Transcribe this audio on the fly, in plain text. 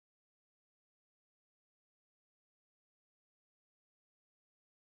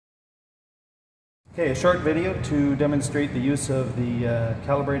Okay, a short video to demonstrate the use of the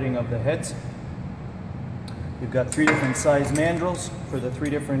calibrating of the heads. We've got three different size mandrels for the three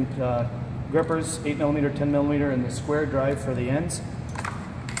different grippers, 8mm, 10mm, and the square drive for the ends.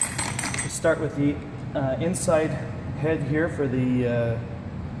 We start with the inside head here for the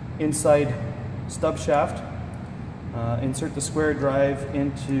inside stub shaft. Insert the square drive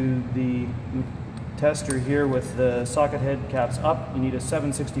into the tester here with the socket head caps up. You need a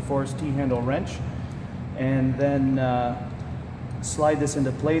 7/64 T-handle wrench, and then slide this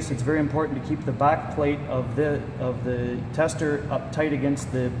into place. It's very important to keep the back plate of the tester up tight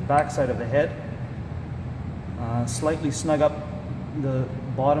against the back side of the head. Slightly snug up the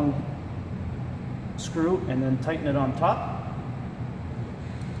bottom screw and then tighten it on top,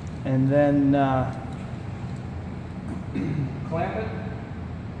 and then clamp it.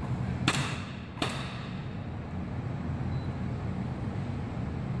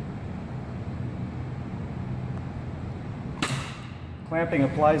 Clamping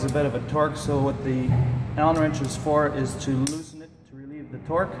applies a bit of a torque, so what the Allen wrench is for is to loosen it to relieve the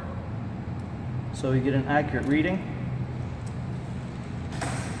torque, so you get an accurate reading.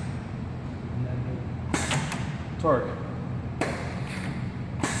 And then torque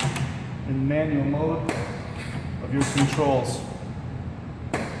in manual mode of your controls,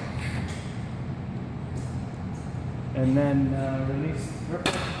 and then release the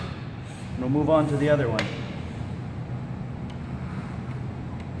gripper, and we'll move on to the other one.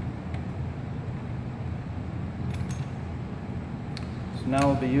 So now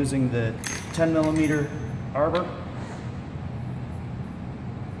we'll be using the 10mm arbor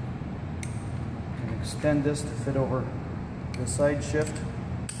and extend this to fit over the side shift.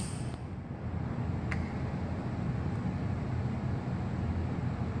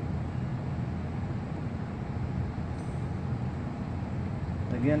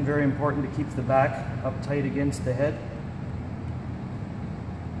 Again, very important to keep the back up tight against the head.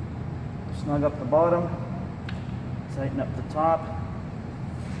 Snug up the bottom, tighten up the top,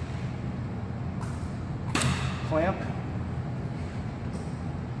 clamp.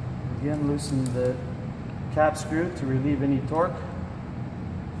 Again, loosen the cap screw to relieve any torque.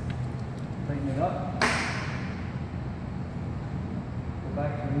 Tighten it up. Go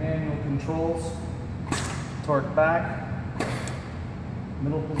back to the manual controls. Torque back.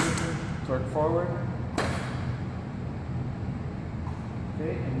 Middle position. Torque forward.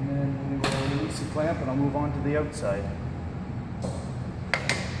 Okay, and then we will release the clamp and I'll move on to the outside.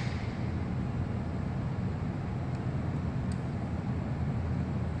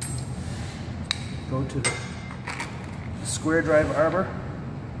 Go to the square drive arbor,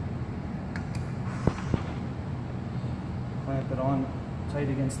 clamp it on tight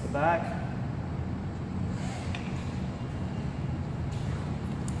against the back,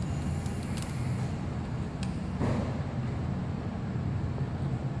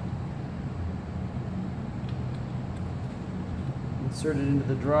 insert it into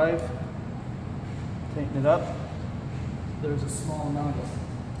the drive, tighten it up. There's a small amount of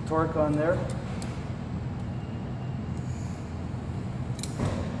torque on there.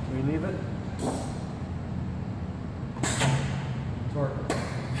 Relieve it. Torque.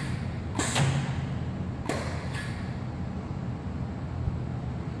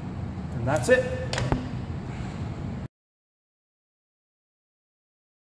 And that's it.